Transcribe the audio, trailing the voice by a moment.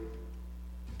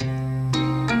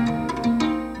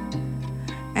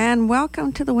and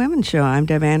welcome to the Women's Show. I'm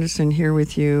Deb Anderson here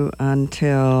with you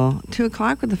until 2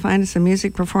 o'clock with the finest of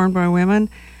music performed by women.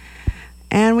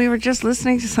 And we were just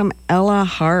listening to some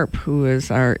EllaHarp, who is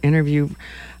our interview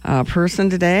person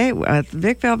today,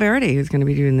 Vic Valverde, who's going to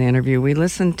be doing the interview. We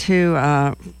listened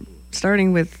to,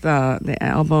 starting with the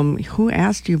album Who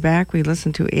Asked You Back, we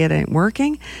listened to It Ain't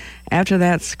Working. After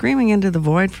that, Screaming Into the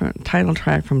Void, title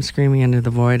track from Screaming Into the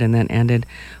Void, and then ended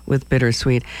with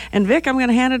Bittersweet. And Vic, I'm going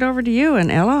to hand it over to you. And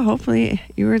Ella, hopefully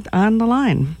you're on the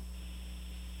line.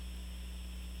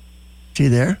 She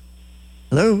there?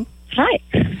 Hello? Hi.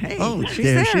 Hey, oh,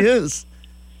 there she is.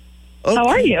 Okay. How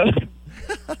are you?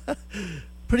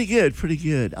 Pretty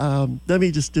good. Let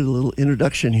me just do a little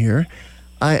introduction here.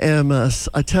 I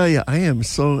tell you, I am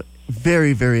so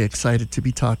very, very excited to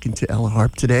be talking to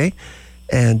EllaHarp today.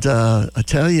 And I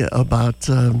tell you about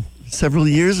several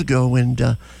years ago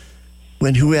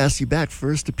when Who Asked You Back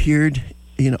first appeared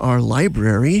in our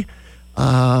library,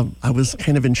 I was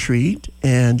kind of intrigued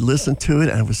and listened to it.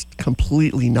 And I was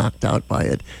completely knocked out by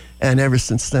it. And ever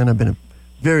since then, I've been a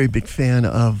very big fan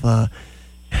of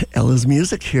Ella's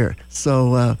music here.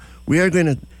 So we are going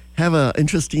to have an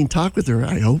interesting talk with her,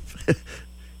 I hope.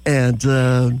 And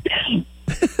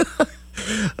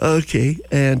okay.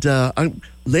 And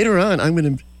later on, I'm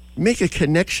going to make a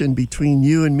connection between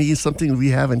you and me, something we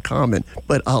have in common.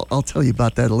 But I'll tell you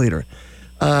about that later.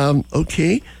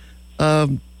 Okay.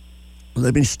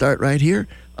 Let me start right here.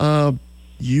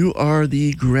 You are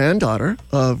the granddaughter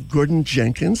of Gordon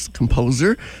Jenkins,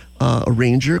 composer,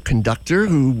 arranger, conductor,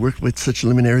 who worked with such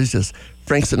luminaries as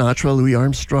Frank Sinatra, Louis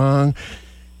Armstrong,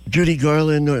 Judy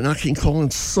Garland, Nat King Cole,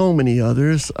 and so many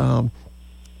others.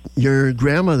 Your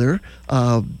grandmother,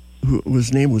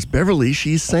 whose name was Beverly,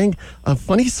 she sang a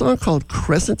funny song called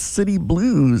Crescent City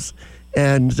Blues,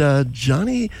 and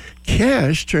Johnny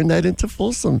Cash turned that into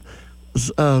Folsom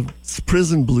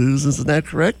Prison Blues. Isn't that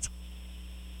correct?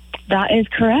 That is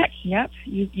correct. Yep.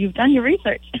 You've done your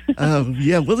research.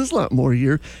 Yeah, well, there's a lot more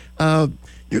here.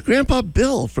 Your grandpa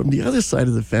Bill, from the other side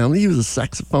of the family, he was a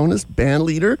saxophonist, band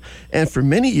leader, and for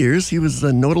many years he was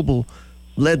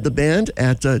led the band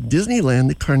at Disneyland,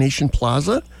 the Carnation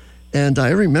Plaza. And I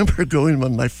remember going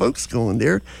with my folks going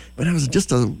there when I was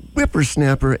just a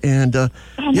whippersnapper. And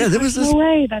yeah, there was this. No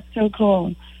way. That's so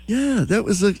cool. Yeah,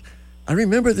 I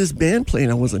remember this band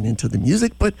playing. I wasn't into the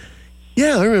music, but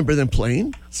yeah, I remember them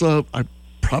playing. So I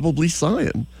probably saw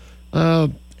him.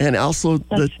 And also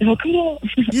that's so cool.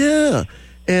 Yeah.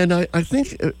 And I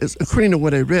think, according to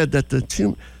what I read, that the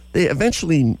two, they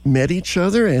eventually met each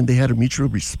other and they had a mutual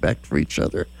respect for each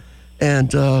other.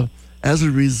 And as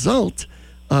a result,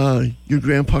 your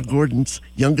Grandpa Gordon's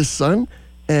youngest son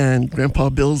and Grandpa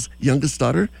Bill's youngest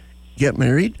daughter get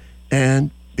married and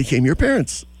became your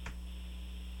parents.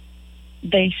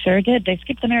 They sure did. They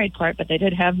skipped the married part, but they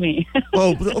did have me.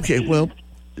 Oh, okay. Well,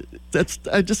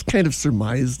 I just kind of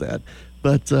surmised that.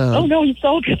 But oh no, it's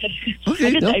all good.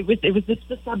 Okay, it was just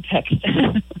the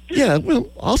subtext. Yeah, well,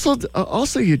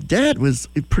 also your dad was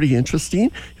pretty interesting.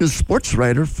 He was a sports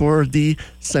writer for the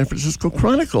San Francisco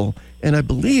Chronicle, and I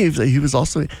believe that he was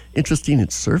also interested in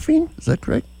surfing. Is that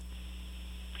correct?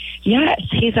 Yes,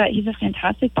 he's a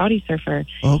fantastic body surfer.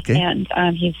 Okay,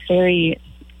 and he's very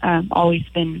always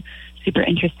been super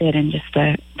interested in just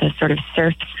the sort of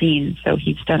surf scene. So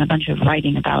he's done a bunch of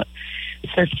writing about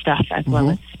surf stuff as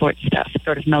well as sports stuff,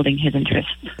 sort of melding his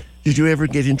interests. Did you ever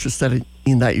get interested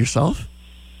in that yourself?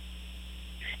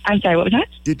 I'm sorry, what was that?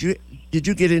 Did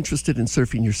you get interested in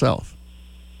surfing yourself?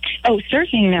 Oh,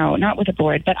 surfing, no, not with a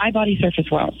board, but I body surf as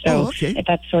well. So okay.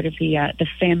 That's sort of the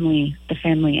family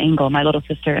angle. My little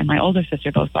sister and my older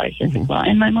sister both body surf as well,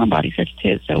 and my mom body surfs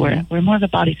too. So we're more of a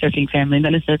body surfing family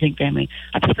than a surfing family.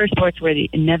 I prefer sports where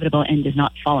the inevitable end is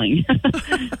not falling.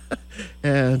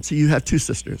 And so you have two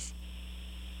sisters.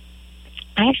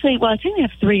 I only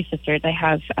have three sisters. I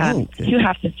have two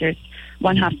half-sisters,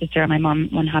 one half-sister on my mom,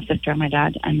 one half-sister on my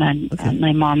dad, and then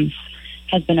my mom's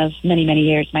husband of many, many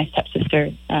years, my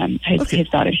stepsister, his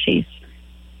daughter,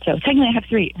 so technically I have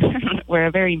three. We're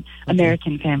a very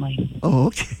American family. Oh,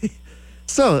 okay.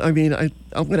 So, I mean, I'm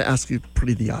going to ask you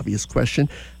the obvious question.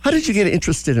 How did you get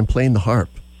interested in playing the harp?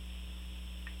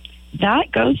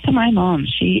 That goes to my mom.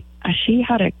 She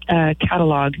had a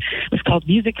catalog. It was called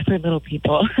Music for Little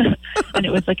People. And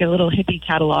it was like a little hippie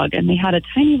catalog. And they had a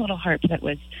tiny little harp that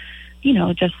was,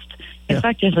 just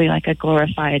effectively like a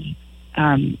glorified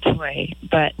toy,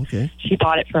 but she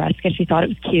bought it for us because she thought it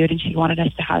was cute and she wanted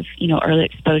us to have, early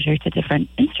exposure to different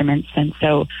instruments. And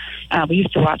so we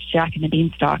used to watch Jack and the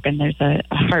Beanstalk, and there's a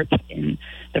harp in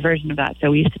the version of that.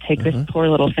 So we used to take this poor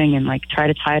little thing and try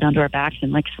to tie it onto our backs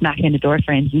and smack it into door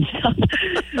frames and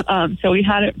stuff. So we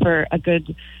had it for a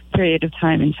good period of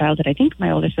time in childhood. I think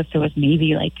my older sister was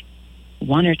maybe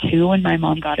 1 or 2 when my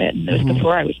mom got it, and it was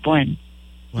before I was born.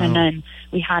 Wow. And then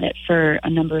we had it for a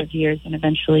number of years, and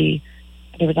eventually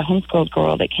there was a homeschooled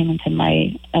girl that came into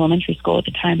my elementary school at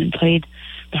the time and played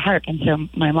the harp. And so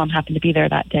my mom happened to be there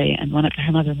that day and went up to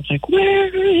her mother and was like,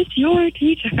 "Where is your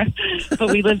teacher?" But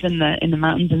we lived in the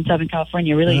mountains in Southern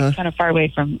California, really kind of far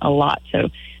away from a lot. So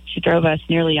she drove us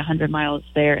nearly 100 miles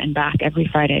there and back every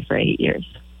Friday for 8 years.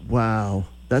 Wow.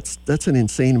 That's an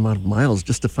insane amount of miles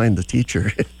just to find the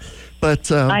teacher.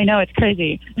 But I know, it's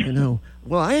crazy. I know.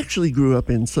 Well, I actually grew up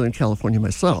in Southern California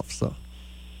myself, so.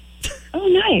 Oh,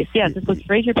 nice. Yeah, this was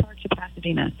Fraser Park to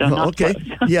Pasadena, so not close.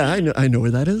 Yeah, I know where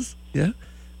that is. Yeah.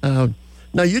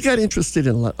 Now, you got interested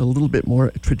in a little bit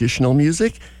more traditional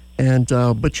music, and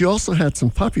but you also had some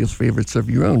popular favorites of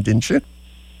your own, didn't you?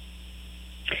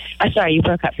 I'm sorry, you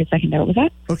broke up for a second there. What was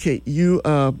that? Okay, you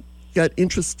got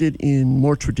interested in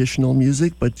more traditional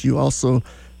music, but you also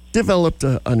developed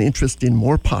an interest in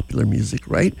more popular music,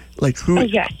 right? Who? Oh,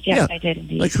 yes, I did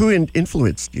indeed. Who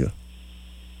influenced you?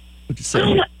 Would you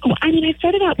say? I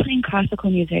started out playing classical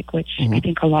music, which I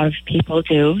think a lot of people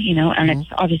do, and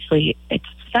it's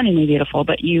stunningly beautiful,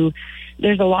 but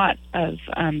there's a lot of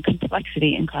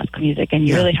complexity in classical music, and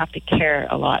you really have to care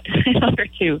a lot in order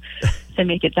to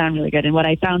make it sound really good. And what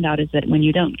I found out is that when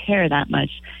you don't care that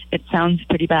much, it sounds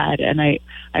pretty bad. And I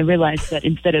realized that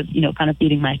instead of, kind of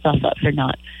beating myself up for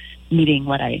not meeting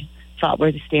what I thought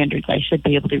were the standards I should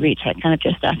be able to reach, I kind of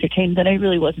just ascertained that I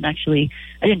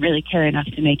didn't really care enough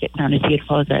to make it sound as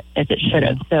beautiful as it should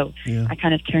have. So I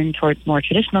kind of turned towards more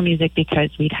traditional music because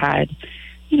we'd had,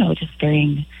 just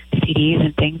varying CDs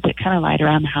and things that kind of lied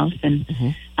around the house, and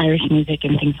Irish music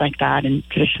and things like that, and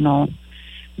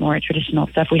more traditional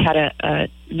stuff. We had a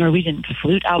Norwegian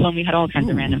flute album. We had all kinds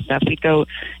of random stuff. We'd go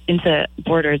into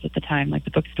Borders at the time, like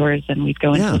the bookstores, and we'd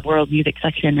go into the world music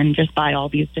section and just buy all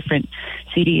these different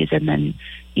CDs, and then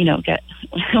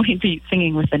we'd be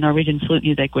singing with the Norwegian flute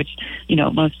music, which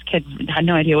most kids had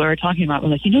no idea what we were talking about. We're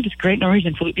like, this great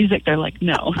Norwegian flute music. They're like,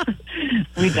 no,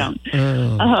 we don't.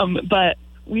 But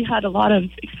we had a lot of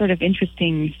sort of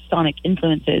interesting sonic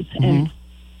influences, and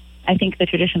I think the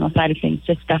traditional side of things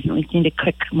just definitely seemed to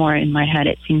click more in my head.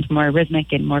 It seemed more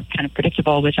rhythmic and more kind of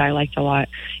predictable, which I liked a lot.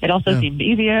 It also seemed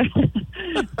easier.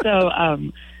 So,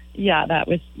 that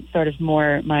was sort of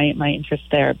more my interest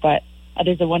there. But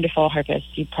there's a wonderful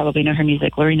harpist. You probably know her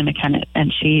music, Lorena McKenna,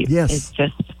 and she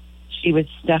was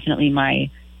definitely my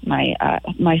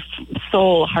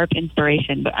sole harp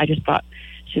inspiration. But I just thought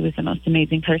she was the most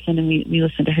amazing person, and we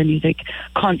listened to her music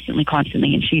constantly,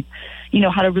 and she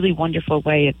had a really wonderful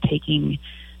way of taking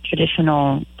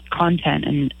traditional content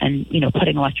and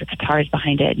putting electric guitars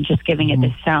behind it and just giving it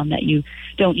this sound that you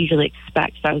don't usually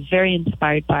expect. So I was very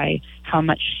inspired by how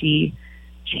much she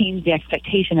changed the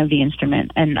expectation of the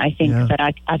instrument, and I think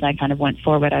that as I kind of went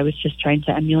forward, I was just trying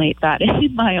to emulate that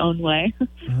in my own way.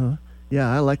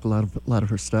 Yeah, I like a lot of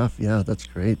her stuff. Yeah, that's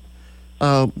great.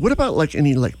 What about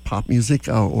any pop music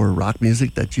or rock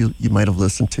music that you might have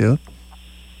listened to?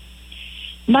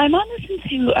 My mom listened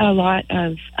to a lot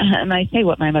of, and I say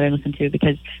what my mother listened to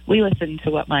because we listened to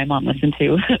what my mom listened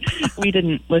to. We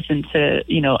didn't listen to,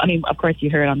 of course you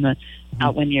hear it on the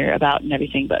out when you're about and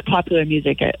everything, but popular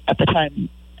music at the time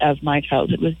of my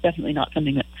childhood was definitely not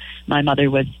something that my mother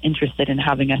was interested in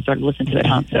having us sort of listen to at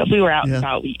home. So if we were out and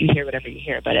about, you hear whatever you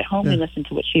hear, but at home we listened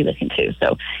to what she listened to.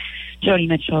 So Joni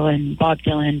Mitchell and Bob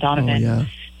Dylan, Donovan,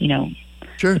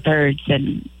 the Birds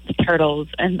and the Turtles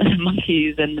and the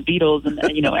Monkees and the Beatles and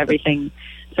everything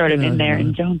sort of in there,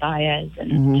 and Joan Baez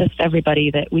and just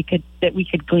everybody that we could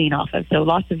glean off of. So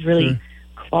lots of really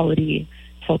quality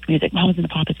folk music. Mamas and the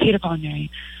Papas, Peter, Paul and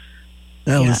Mary.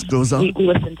 That list goes on. We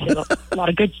listened to a lot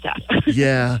of good stuff.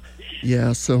 Yeah.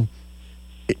 So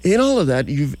in all of that,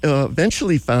 you've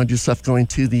eventually found yourself going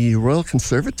to the Royal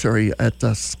Conservatory at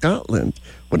Scotland.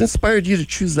 What inspired you to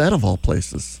choose that of all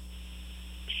places?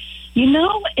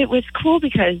 It was cool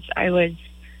because I was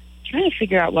trying to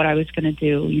figure out what I was going to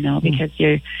do, because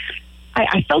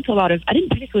I felt a lot of, I didn't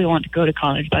particularly want to go to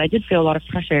college, but I did feel a lot of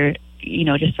pressure,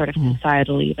 just sort of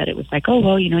societally, that it was like,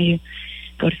 you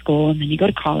go to school and then you go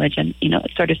to college, and,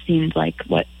 it sort of seemed like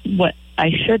what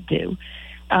I should do.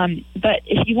 But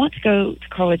if you want to go to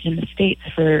college in the States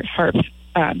for harp,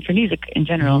 for music in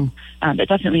general, but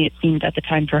definitely it seemed at the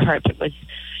time for harp, it was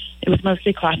it was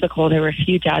mostly classical. There were a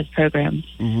few jazz programs.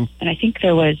 And I think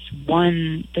there's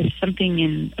something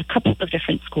in a couple of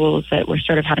different schools that were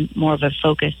sort of had more of a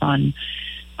focus on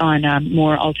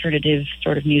more alternative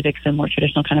sort of music, so more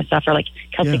traditional kind of stuff, or like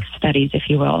Celtic studies, if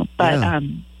you will. But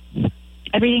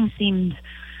everything seemed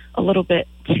a little bit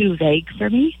too vague for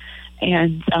me.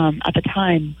 And at the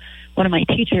time, one of my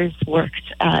teachers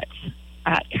worked at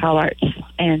CalArts,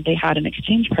 and they had an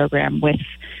exchange program with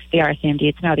the RSAMD.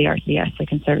 It's now the RCS, the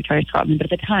Conservatory of Scotland,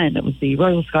 but at the time it was the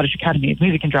Royal Scottish Academy of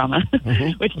Music and Drama,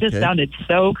 which just sounded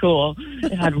so cool.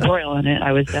 It had Royal in it.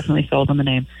 I was definitely sold on the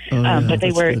name. But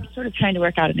they were sort of trying to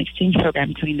work out an exchange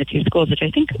program between the two schools, which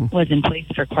I think was in place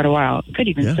for quite a while. Could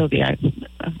even still be.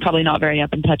 I'm probably not very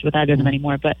up in touch with either of them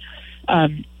anymore. But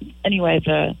anyway,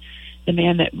 the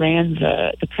man that ran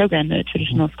the program, the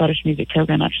traditional Scottish music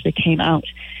program, actually came out.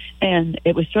 And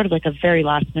it was sort of like a very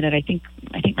last minute. I think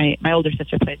my older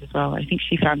sister plays as well. I think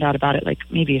she found out about it like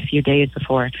maybe a few days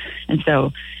before. And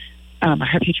so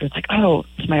her teacher was like, oh,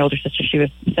 it's my older sister. She was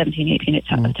 17, 18 at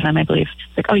the time, I believe.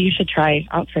 It's like, oh, you should try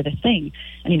out for this thing.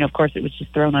 And, of course, it was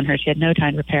just thrown on her. She had no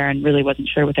time to prepare and really wasn't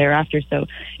sure what they were after. So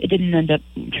it didn't end up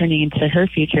turning into her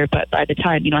future. But by the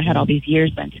time, I had all these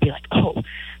years then to be like, oh,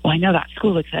 well, I know that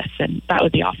school exists, and that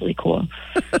would be awfully cool.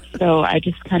 So I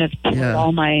just kind of put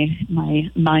all my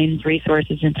mind's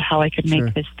resources into how I could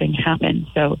make this thing happen.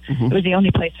 So it was the only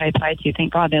place I applied to.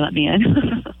 Thank God they let me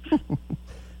in.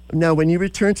 Now, when you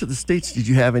returned to the States, did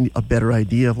you have a better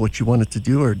idea of what you wanted to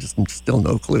do, or just still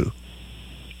no clue?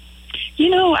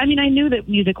 I knew that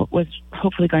music was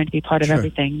hopefully going to be part of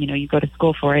everything. You go to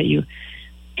school for it.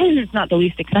 It's not the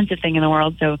least expensive thing in the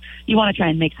world, so you want to try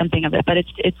and make something of it. But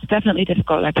it's definitely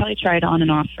difficult. I probably tried on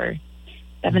and off for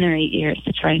 7 or 8 years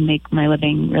to try and make my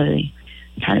living really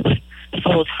kind of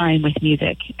full time with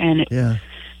music. And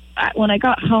when I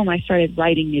got home, I started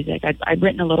writing music. I'd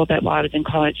written a little bit while I was in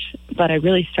college, but I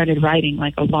really started writing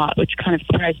like a lot, which kind of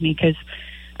surprised me because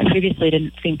I previously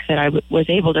didn't think that I was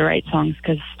able to write songs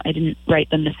because I didn't write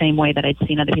them the same way that I'd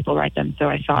seen other people write them. So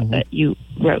I thought that you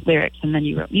wrote lyrics and then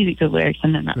you wrote music to lyrics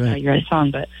and then that's how you wrote a song.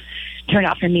 But it turned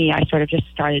out for me, I sort of just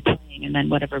started playing and then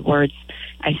whatever words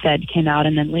I said came out.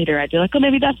 And then later I'd be like, oh,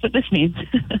 maybe that's what this means.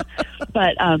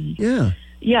 But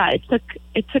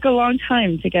it took a long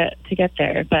time to get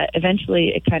there. But eventually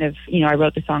it kind of, I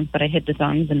wrote the songs, but I hid the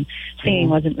songs, and singing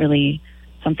wasn't really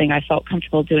something I felt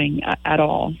comfortable doing at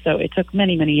all. So it took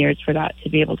many, many years for that to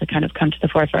be able to kind of come to the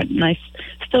forefront. And I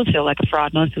still feel like a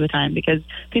fraud most of the time because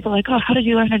people are like, oh, how did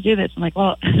you learn how to do this? I'm like,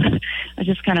 well, I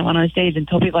just kind of went on stage and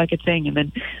told people I could sing and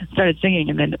then started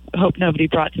singing and then hope nobody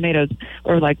brought tomatoes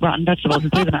or like rotten vegetables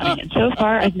and threw them at me. And so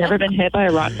far, I've never been hit by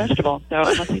a rotten vegetable. So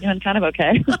I must be doing kind of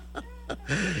okay.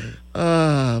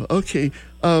 Okay.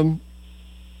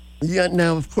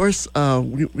 Now, of course,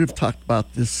 we've talked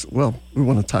about this. Well, we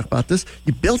want to talk about this.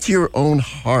 You built your own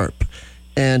harp,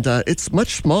 and it's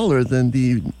much smaller than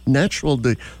the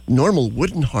normal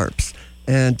wooden harps.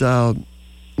 And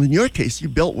in your case, you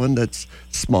built one that's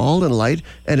small and light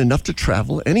and enough to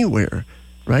travel anywhere,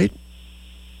 right?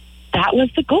 That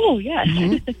was the goal, yes.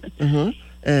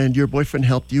 And your boyfriend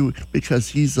helped you because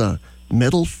he's a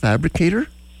metal fabricator?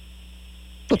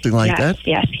 Something like that.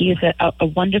 Yes, he is a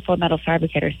wonderful metal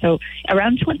fabricator. So I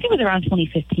think it was around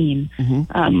 2015,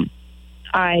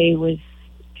 I was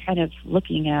kind of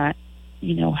looking at,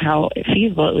 how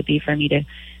feasible it would be for me to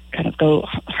kind of go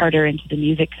harder into the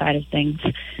music side of things.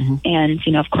 And,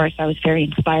 of course, I was very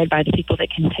inspired by the people that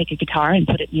can take a guitar and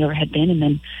put it in the overhead bin and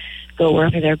then go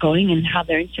wherever they're going and have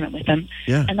their instrument with them.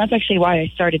 And that's actually why I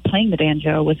started playing the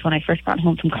banjo. Was when I first got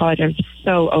home from college, I was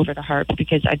so over the harp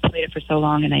because I'd played it for so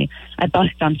long, and I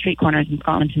busked on street corners in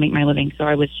Scotland to make my living. So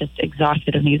I was just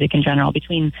exhausted of music in general,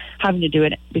 between having to do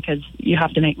it because you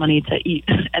have to make money to eat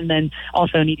and then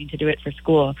also needing to do it for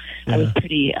school. I was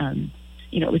pretty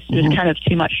it was kind of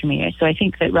too much for me. So I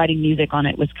think that writing music on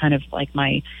it was kind of like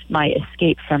my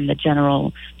escape from the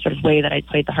general sort of way that I'd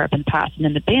played the harp in the past. And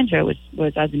then the banjo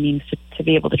was as a means to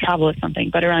be able to travel with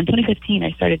something. But around 2015,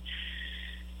 I started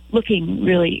looking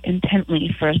really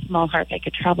intently for a small harp I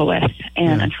could travel with.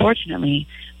 And unfortunately,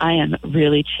 I am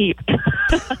really cheap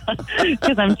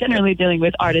because I'm generally dealing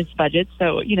with artist budgets.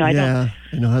 So, I don't... I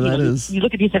know how that is. You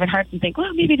look at these different harps and think,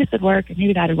 well, maybe this would work or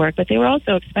maybe that would work. But they were all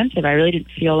so expensive. I really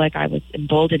didn't feel like I was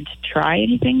emboldened to try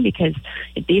anything because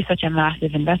it'd be such a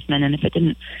massive investment. And if it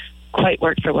didn't quite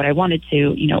work for what I wanted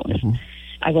to,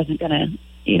 I wasn't going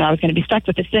to, I was going to be stuck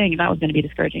with this thing and that was going to be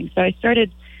discouraging. So I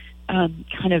started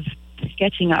kind of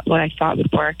sketching up what I thought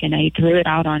would work, and I drew it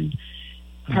out on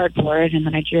cardboard, and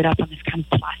then I drew it up on this kind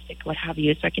of plastic, what have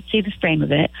you, so I could see the frame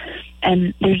of it.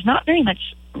 And there's not very much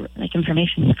like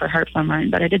information for harps online,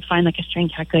 but I did find like a string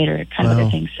calculator, kind of other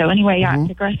things. So anyway,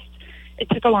 it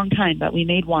took a long time, but we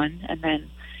made one, and then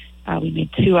we made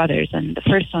two others, and the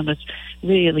first one was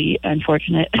really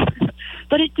unfortunate.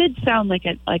 But it did sound like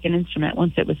an instrument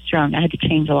once it was strung. I had to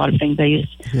change a lot of things. I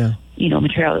used,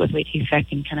 material that was way too thick,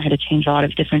 and kind of had to change a lot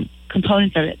of different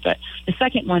components of it. But the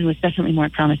second one was definitely more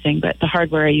promising, but the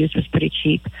hardware I used was pretty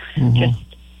cheap, just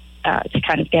to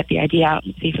kind of get the idea out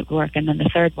and see if it would work. And then the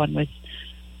third one was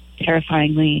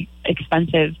terrifyingly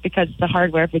expensive, because the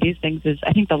hardware for these things is,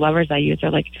 I think the levers I use are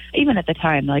like, even at the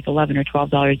time, like $11 or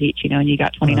 $12 each, and you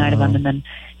got 29 of them, and then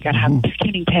you got to have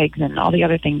tuning pegs and all the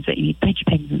other things that you need, pitch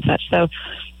pins and such. So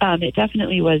it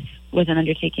definitely was an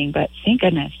undertaking, but thank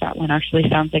goodness that one actually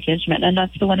sounds like an instrument, and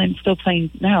that's the one I'm still playing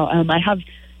now. I have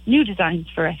new designs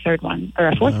for a third one, or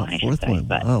a fourth one, I should say,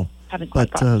 but haven't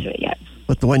quite gotten to it yet.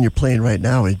 But the one you're playing right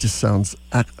now, it just sounds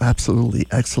absolutely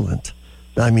excellent.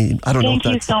 I mean, I don't know. Thank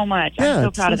you so much. I'm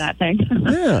so proud of that thing.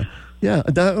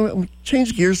 Yeah.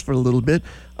 Change gears for a little bit.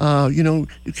 You're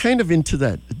kind of into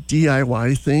that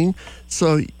DIY thing.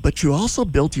 So, but you also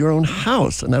built your own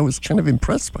house, and I was kind of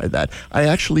impressed by that. I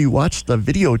actually watched the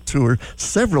video tour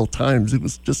several times. It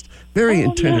was just very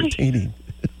entertaining.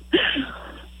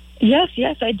 Yes,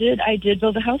 I did. I did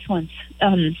build a house once.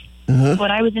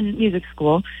 When I was in music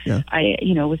school, I,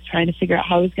 was trying to figure out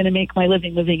how I was going to make my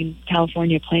living in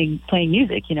California playing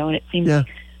music, and it seemed to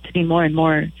be more and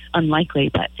more unlikely.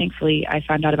 But thankfully, I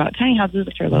found out about tiny houses,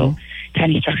 which are little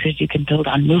tiny structures you can build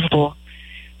on movable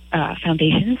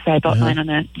foundations. So I built mine on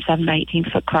a 7 by 18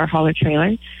 foot car hauler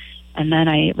trailer, and then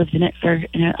I lived in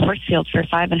a horse field for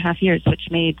 5.5 years, which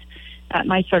made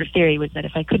my sort of theory was that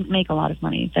if I couldn't make a lot of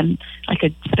money, then I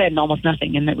could spend almost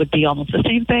nothing, and it would be almost the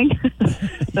same thing.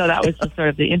 So that was just sort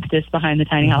of the impetus behind the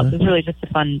tiny house. It was really just to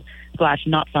fund /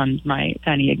 not fund my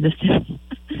tiny existence.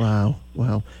 Wow.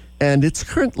 And its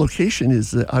current location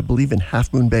is, I believe, in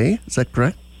Half Moon Bay. Is that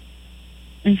correct?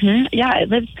 Yeah,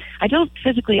 I don't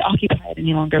physically occupy it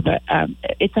any longer, but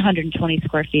it's 120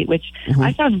 square feet, which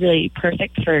I found really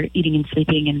perfect for eating and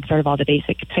sleeping and sort of all the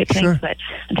basic type things. But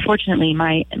unfortunately,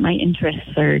 my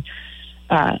interests are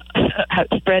have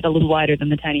spread a little wider than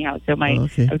the tiny house. So I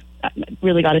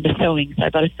really got into sewing, so I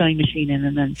bought a sewing machine in,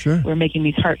 and then we're making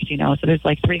these harps, So there's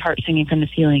like 3 harps hanging from the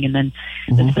ceiling, and then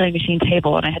the sewing machine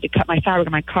table, and I had to cut my fabric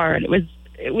in my car, and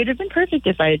it would have been perfect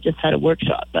if I had just had a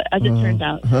workshop, but as it turns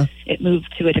out, it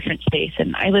moved to a different space,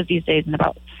 and I live these days in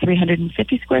about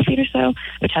 350 square feet or so,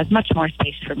 which has much more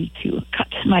space for me to cut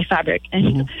my fabric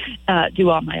and do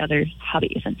all my other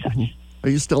hobbies and such. Are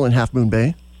you still in Half Moon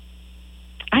Bay?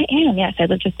 I am, yes. I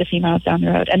live just a few miles down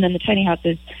the road, and then the tiny house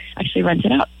is actually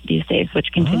rented out these days,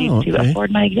 which continues to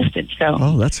afford my existence.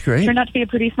 So, that's great. Turned out to be a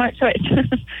pretty smart choice.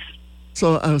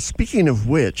 So, speaking of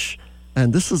which,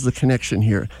 and this is the connection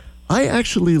here, I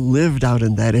actually lived out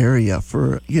in that area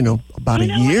for, about a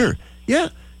year. Yeah.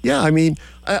 I mean,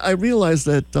 I realized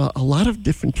that a lot of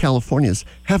different Californians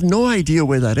have no idea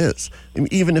where that is. I mean,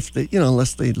 even if they,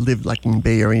 unless they live like in the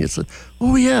Bay Area, it's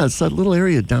it's that little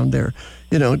area down there,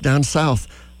 down south.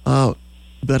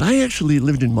 But I actually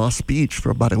lived in Moss Beach for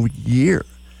about a year.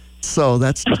 So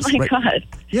that's just God.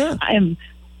 Yeah.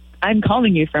 I'm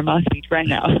calling you from Moss Beach right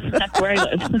now. That's where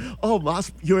I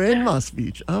live. You're in Moss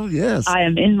Beach. Oh, yes. I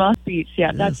am in Moss Beach. Yeah,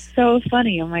 yes. That's so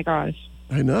funny. Oh, my gosh.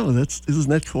 I know. Isn't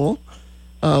that cool?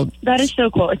 That is so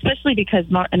cool, especially because,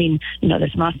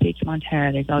 there's Moss Beach,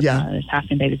 Montana, there's there's Half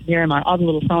Moon Bay, there's Miramar, all the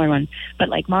little smaller ones. But,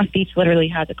 Moss Beach literally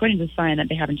has, according to the sign that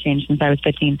they haven't changed since I was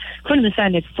 15, according to the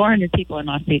sign, there's 400 people in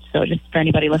Moss Beach. So just for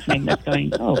anybody listening that's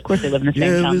going, of course they live in the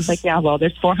same town. It's like,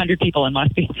 there's 400 people in Moss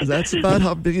Beach. That's about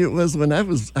how big it was when I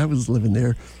was living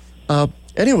there.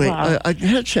 Anyway, wow. I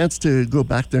had a chance to go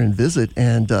back there and visit,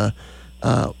 and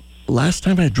last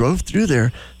time I drove through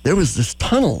there was this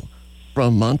tunnel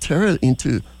from Montana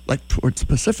into towards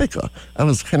Pacifica. I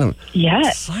was kind of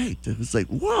psyched. It was like,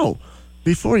 whoa.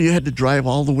 Before you had to drive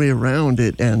all the way around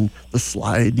it, and the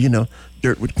slide,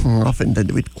 dirt would come off, and then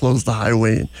it would close the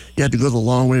highway, and you had to go the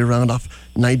long way around off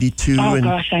 92. Oh,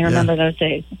 gosh, I remember those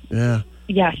days. Yeah.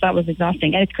 Yes, that was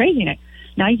exhausting. And it's crazy.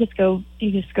 Now you just go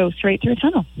straight through a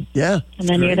tunnel. Yeah. And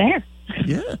then you're there.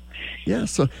 Yeah.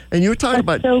 So, and you were talking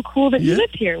about... so cool that you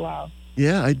lived here. Wow.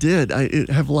 Yeah, I did.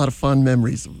 I have a lot of fond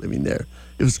memories of living there.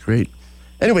 It was great.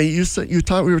 Anyway,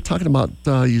 we were talking about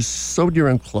you sewed your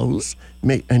own clothes,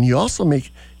 and you also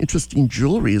make interesting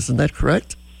jewelry. Isn't that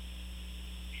correct?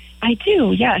 I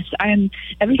do, yes.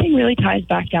 Everything really ties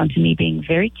back down to me being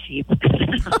very cheap.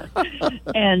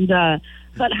 And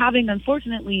but having,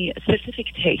 unfortunately, specific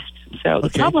taste. So the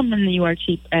Okay. problem when you are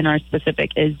cheap and are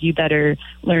specific is you better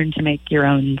learn to make your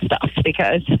own stuff,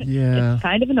 because Yeah. it's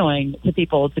kind of annoying to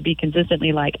people to be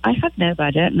consistently like, I have no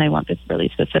budget and I want this really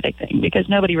specific thing, because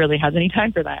nobody really has any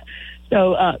time for that.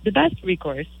 So the best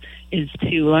recourse is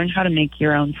to learn how to make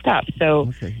your own stuff.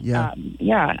 So Okay. Yeah.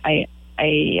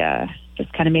 I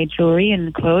just kind of made jewelry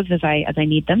and clothes as I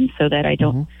need them, so that I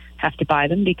don't have to buy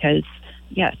them, because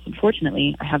yes,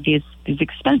 unfortunately, I have these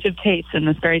expensive tastes in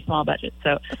this very small budget.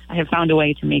 So I have found a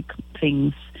way to make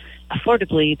things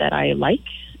affordably that I like.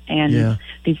 And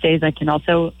these days I can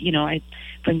also, I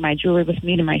bring my jewelry with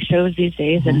me to my shows these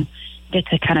days and get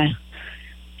to kind of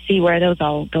see where those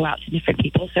all go out to different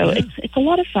people. So it's a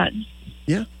lot of fun.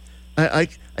 Yeah. I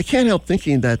can't help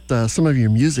thinking that some of your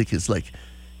music is like,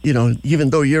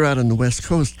 even though you're out on the West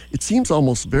Coast, it seems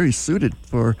almost very suited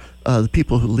for the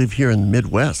people who live here in the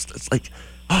Midwest. It's like,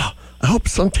 I hope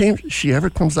sometime she ever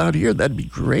comes out here. That'd be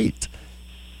great.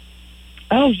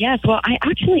 Oh, yes. Well, I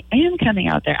actually am coming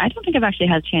out there. I don't think I've actually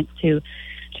had a chance to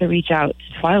reach out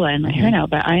to Twyla and let her know,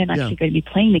 but I am actually going to be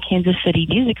playing the Kansas City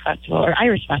Music Festival, or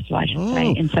Irish Festival, I should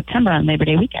say, in September on Labor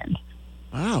Day weekend.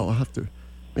 Wow, I'll have to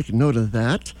make a note of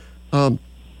that.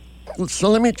 So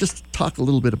let me just talk a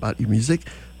little bit about your music.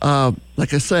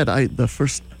 Like I said, the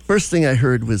first thing I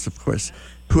heard was, of course,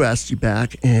 Who Asked You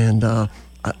Back, and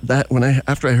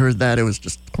after I heard that, it was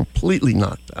just completely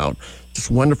knocked out. Just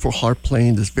wonderful harp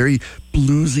playing, this very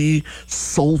bluesy,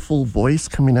 soulful voice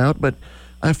coming out. But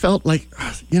I felt like,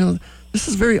 this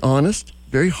is very honest,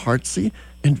 very heartsy,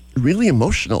 and really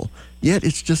emotional. Yet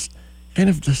it's just kind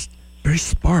of just very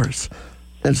sparse.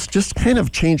 And it's just kind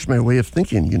of changed my way of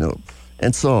thinking,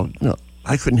 And so,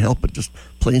 I couldn't help but just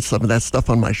playing some of that stuff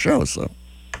on my show. So,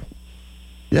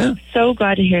 yeah. So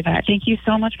glad to hear that. Thank you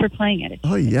so much for playing it.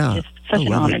 It's just such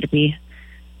an honor to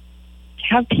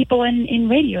have people in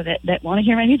radio that want to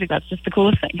hear my music. That's just the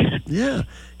coolest thing. Yeah.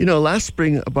 Last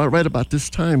spring, right about this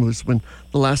time, was when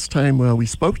the last time we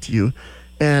spoke to you.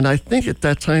 And I think at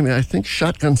that time,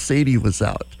 Shotgun Sadie was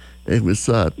out. It was,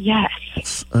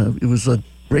 yes. It was a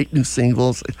great new single.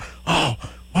 It's like, oh,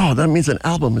 wow, that means an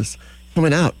album is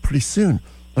coming out pretty soon.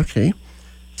 Okay.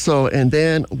 So, and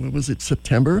then, what was it,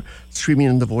 September? Screaming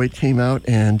in the Void came out,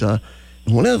 and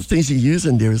one of the things you use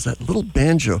in there is that little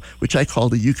banjo, which I call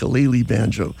the ukulele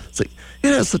banjo. It's like,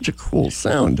 it has such a cool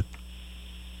sound.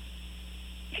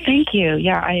 Thank you.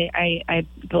 Yeah, I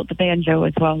built the banjo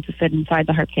as well to fit inside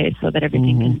the harp case so that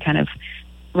everything can kind of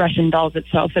Russian dolls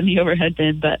itself in the overhead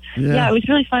bin. But yeah, it was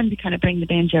really fun to kind of bring the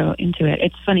banjo into it.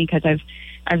 It's funny because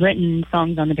I've written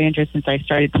songs on the banjo since I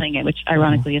started playing it, which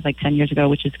ironically is like 10 years ago,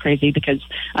 which is crazy because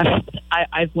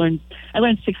I learned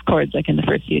 6 chords like in the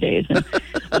first few days, and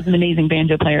I was an amazing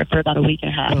banjo player for about a week and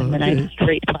a half, and then I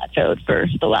straight plateaued for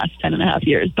the last 10 and a half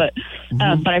years. But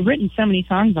I've written so many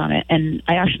songs on it, and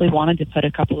I actually wanted to put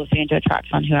a couple of banjo tracks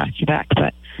on Who Asked You Back,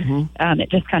 but it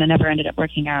just kind of never ended up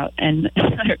working out, and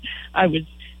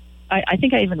I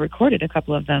think I even recorded a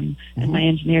couple of them, and my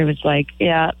engineer was like,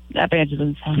 yeah, that banjo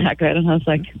doesn't sound that good. And I was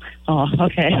like, oh,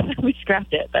 okay. We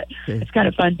scrapped it, but it's kind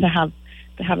of fun to have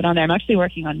it on there. I'm actually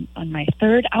working on my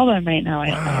 3rd album right now.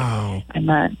 Wow. I'm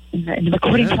in the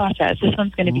recording process. This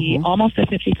one's going to be almost a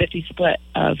 50-50 split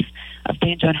of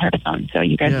banjo and harp songs, so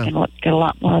you guys can get a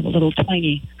lot more of a little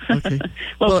twangy,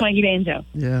 twangy banjo.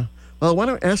 Yeah. Well, I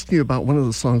want to ask you about one of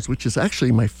the songs, which is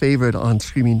actually my favorite on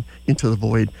Screaming Into the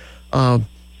Void.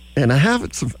 And I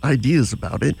have some ideas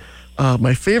about it.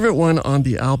 My favorite one on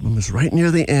the album is right near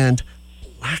the end,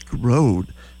 Black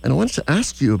Road. And I wanted to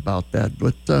ask you about that,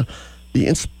 but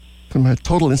my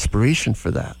total inspiration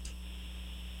for that.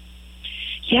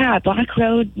 Yeah, Black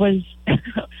Road was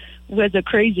a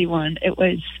crazy one. It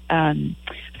was,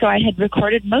 so I had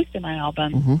recorded most of my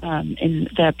album in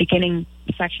the beginning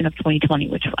section of 2020,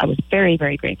 which I was very,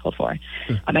 very grateful for.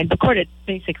 I recorded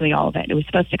basically all of it. It was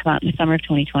supposed to come out in the summer of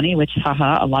 2020, which,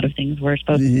 a lot of things were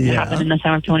supposed to happen in the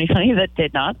summer of 2020 that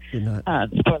did not.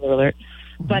 Spoiler alert.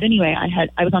 But anyway,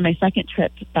 I was on my 2nd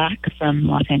trip back from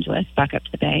Los Angeles, back up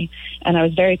to the Bay, and I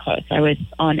was very close. I was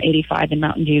on 85 in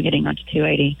Mountain View, getting onto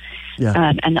 280,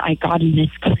 and I got in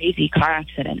this crazy car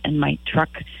accident, and my truck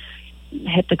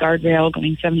hit the guardrail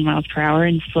going 70 miles per hour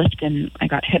and flipped, and I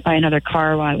got hit by another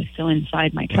car while I was still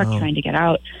inside my truck trying to get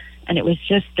out. And it was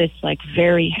just this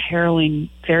very harrowing,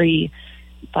 very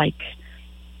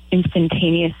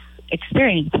instantaneous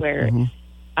experience where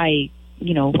I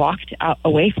walked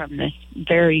away from this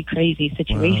very crazy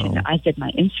situation, as did my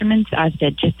instruments, as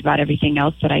did just about everything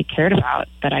else that I cared about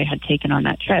that I had taken on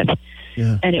that trip.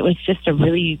 And it was just a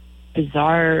really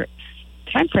bizarre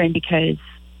time frame because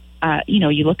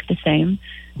you look the same.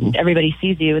 Everybody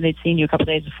sees you, and they'd seen you a couple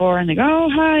days before, and they go, "Oh,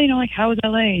 hi," how was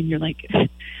LA? And you're like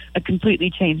a completely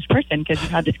changed person because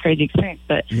you've had this crazy experience.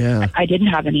 But I didn't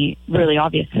have any really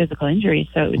obvious physical injuries,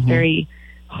 so it was very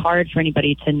hard for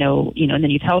anybody to know, and then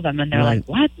you tell them, and they're like,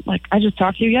 "What? Like, I just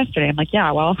talked to you yesterday." I'm like,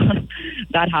 "Yeah, well,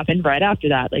 that happened right after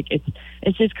that." Like,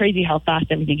 it's just crazy how fast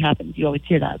everything happens. You always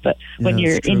hear that, but when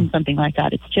you're in something like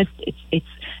that, it's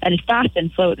and it's fast and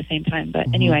slow at the same time. But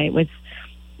anyway, it was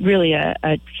really a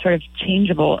sort of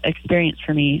changeable experience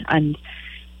for me. And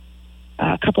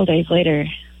a couple of days later,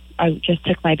 I just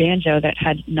took my banjo that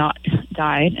had not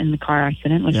died in the car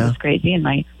accident, which was crazy, and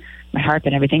my harp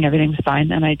and everything was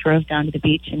fine. And I drove down to the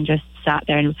beach and just sat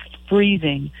there, and it was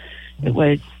freezing. It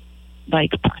was like,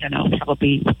 I don't know,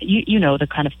 probably, the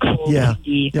kind of cold,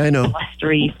 windy,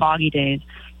 blustery, foggy days.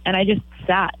 And I just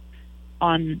sat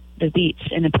on the beach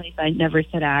in a place I'd never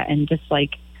sit at, and just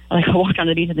I walked on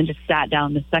the beach and then just sat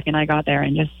down the second I got there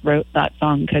and just wrote that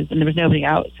song and there was nobody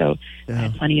out, so I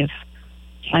had plenty of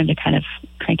time to kind of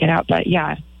crank it out. But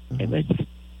it was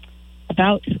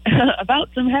about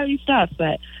some heavy stuff,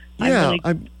 but glad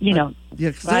I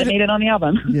made it on the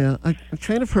album. Yeah, I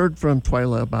kind of heard from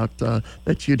Twyla about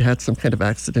that you'd had some kind of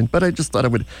accident, but I just thought I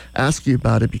would ask you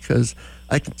about it because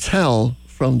I can tell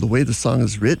from the way the song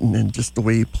is written and just the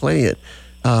way you play it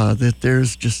that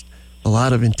there's just a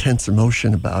lot of intense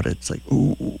emotion about it. It's like,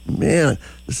 oh man,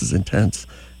 this is intense.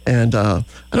 And I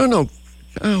don't know.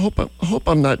 I hope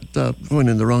I'm not going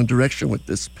in the wrong direction with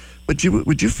this. But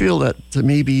would you feel that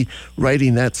maybe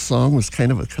writing that song was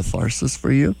kind of a catharsis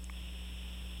for you?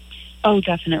 Oh,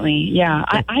 definitely. Yeah,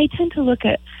 I tend to look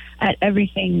at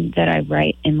everything that I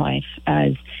write in life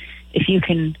as, if you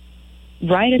can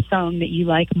write a song that you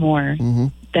like more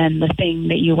than the thing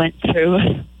that you went through,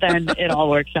 then it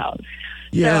all works out.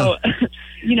 Yeah. So,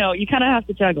 you kind of have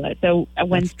to juggle it. So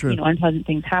when, unpleasant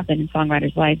things happen in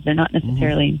songwriters' lives, they're not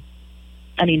necessarily,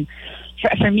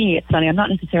 for me, it's funny, I'm not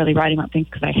necessarily writing about things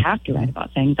because I have to write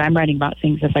about things. I'm writing about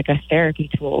things as like a therapy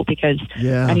tool because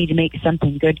I need to make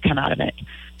something good come out of it.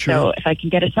 True. So if I can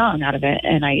get a song out of it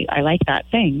and I like that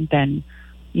thing, then,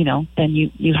 then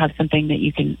you have something that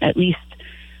you can at least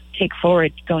take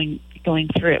forward going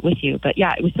through it with you. But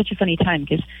yeah, it was such a funny time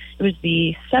because it was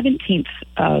the 17th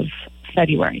of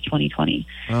February 2020,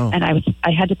 and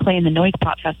I had to play in the Noise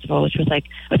Pop Festival, which was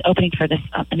was opening for this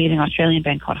amazing Australian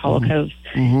band called Hollow Coves,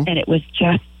 and it was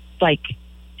just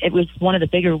it was one of the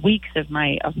bigger weeks of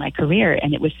my career,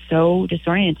 and it was so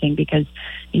disorienting because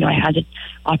I had to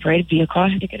operate a vehicle, I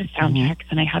had to get a sound check,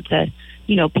 and I had to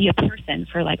be a person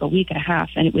for a week and a half,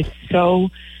 and it was so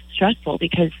stressful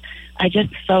because I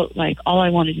just felt like all I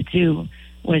wanted to do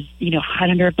was, hide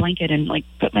under a blanket and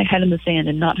put my head in the sand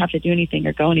and not have to do anything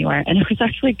or go anywhere. And it was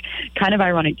actually kind of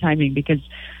ironic timing because,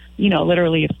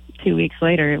 literally 2 weeks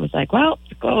later, it was well,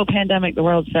 it's a global pandemic, the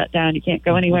world's shut down, you can't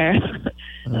go anywhere.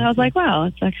 And I was like, wow,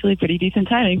 it's actually pretty decent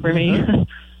timing for me.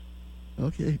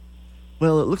 Okay.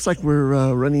 Well, it looks like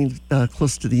we're running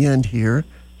close to the end here.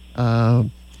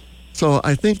 So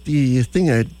I think the thing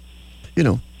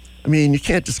you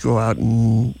can't just go out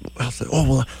and say,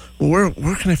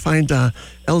 where can I find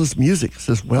Ella's music? It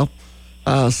says,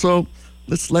 so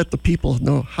let's let the people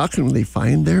know, how can they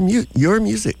find your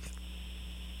music?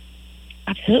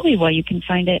 Absolutely. Well, you can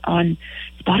find it on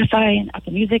Spotify and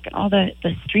Apple Music and all the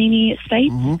streamy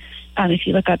sites. If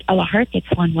you look up EllaHarp, it's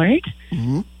one word.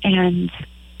 And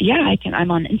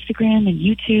I'm on Instagram and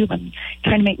YouTube. I'm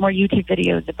trying to make more YouTube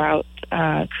videos about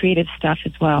creative stuff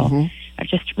as well. I've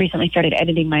just recently started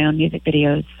editing my own music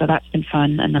videos, so that's been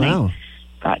fun. And then I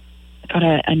got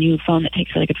a new phone that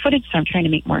takes really good footage, so I'm trying to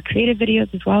make more creative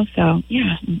videos as well. So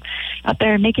I'm out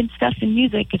there making stuff in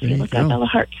music if you look up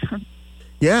EllaHarp.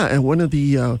 Yeah, and one of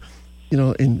the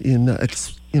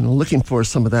looking for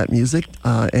some of that music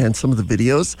and some of the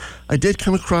videos, I did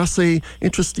come across a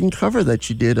interesting cover that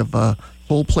you did of a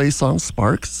Coldplay song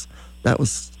Sparks. That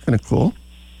was kind of cool.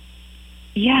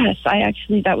 Yes,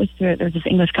 that was there was this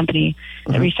English company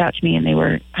that reached out to me, and they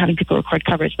were having people record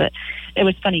covers, but it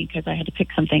was funny because I had to pick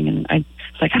something, and I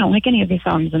was like, I don't like any of these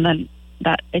songs, and then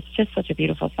it's just such a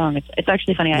beautiful song. It's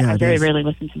actually funny. I very rarely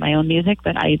listen to my own music,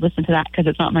 but I listen to that because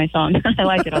it's not my song. I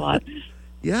like it a lot.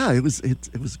 Yeah, it was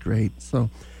great. So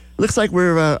it looks like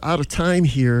we're out of time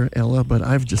here, Ella, but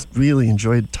I've just really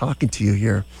enjoyed talking to you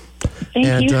here.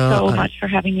 Thank you so much for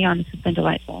having me on. This has been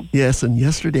delightful. Yes, and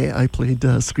yesterday I played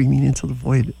Screaming Into the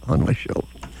Void on my show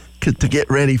to get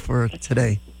ready for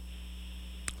today.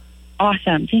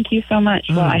 Awesome. Thank you so much.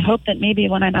 Well, I hope that maybe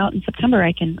when I'm out in September,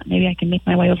 I can make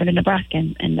my way over to Nebraska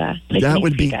and play that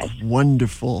would for be you guys.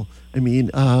 Wonderful. I mean,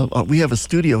 we have a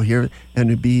studio here, and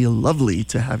it'd be lovely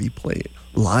to have you play it.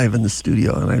 live in the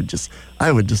studio, and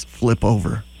I would just flip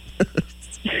over.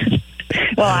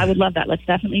 Well, I would love that. Let's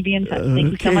definitely be in touch.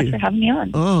 Thank you so much for having me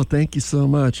on. Oh, thank you so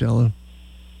much, Ella.